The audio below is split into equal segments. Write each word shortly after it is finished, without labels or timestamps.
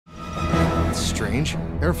strange.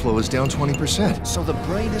 Airflow is down 20%. So the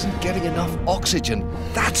brain isn't getting enough oxygen.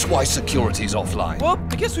 That's why security's offline. Well,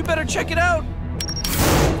 I guess we better check it out.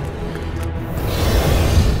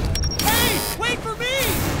 Hey, wait for me!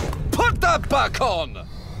 Put that back on!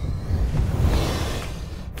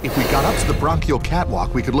 If we got up to the bronchial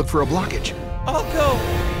catwalk, we could look for a blockage. I'll go.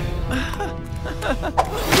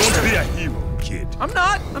 Don't be a hero, kid. I'm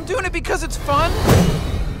not. I'm doing it because it's fun.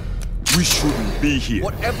 We shouldn't be here.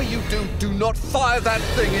 Whatever you do, do not fire that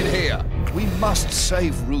thing in here. We must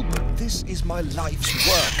save Ruben. This is my life's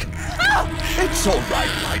work. It's all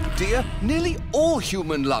right, my dear. Nearly all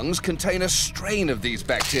human lungs contain a strain of these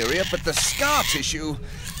bacteria, but the scar tissue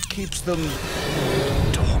keeps them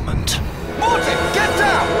dormant. Morty, get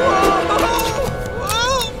down!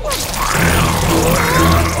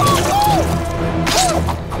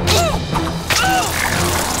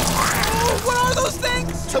 What are those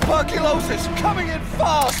things? Tuberculosis coming in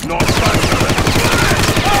fast! Not fast.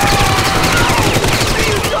 Do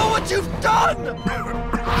you know what you've done?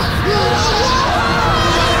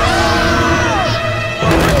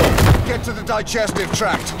 Get to the digestive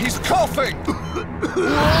tract. He's coughing.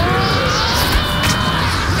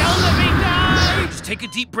 Just take a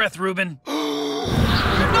deep breath, Ruben.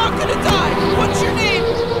 You're not gonna die! What's your name?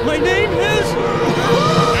 My name is...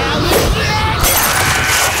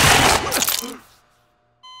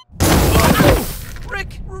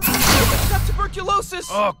 Rick! Ruben's got tuberculosis!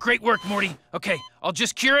 Oh, great work, Morty. Okay, I'll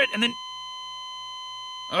just cure it and then...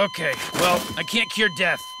 Okay, well, I can't cure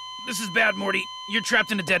death. This is bad, Morty. You're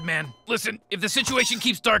trapped in a dead man. Listen, if the situation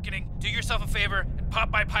keeps darkening, do yourself a favor and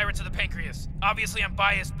pop by Pirates of the Pancreas. Obviously, I'm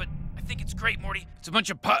biased, but I think it's great, Morty. It's a bunch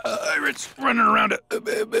of pirates running around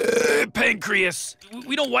a pancreas.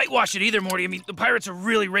 We don't whitewash it either, Morty. I mean, the pirates are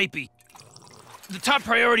really rapey. The top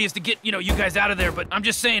priority is to get, you guys out of there, but I'm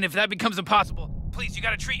just saying, if that becomes impossible, please, you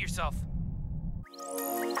gotta treat yourself.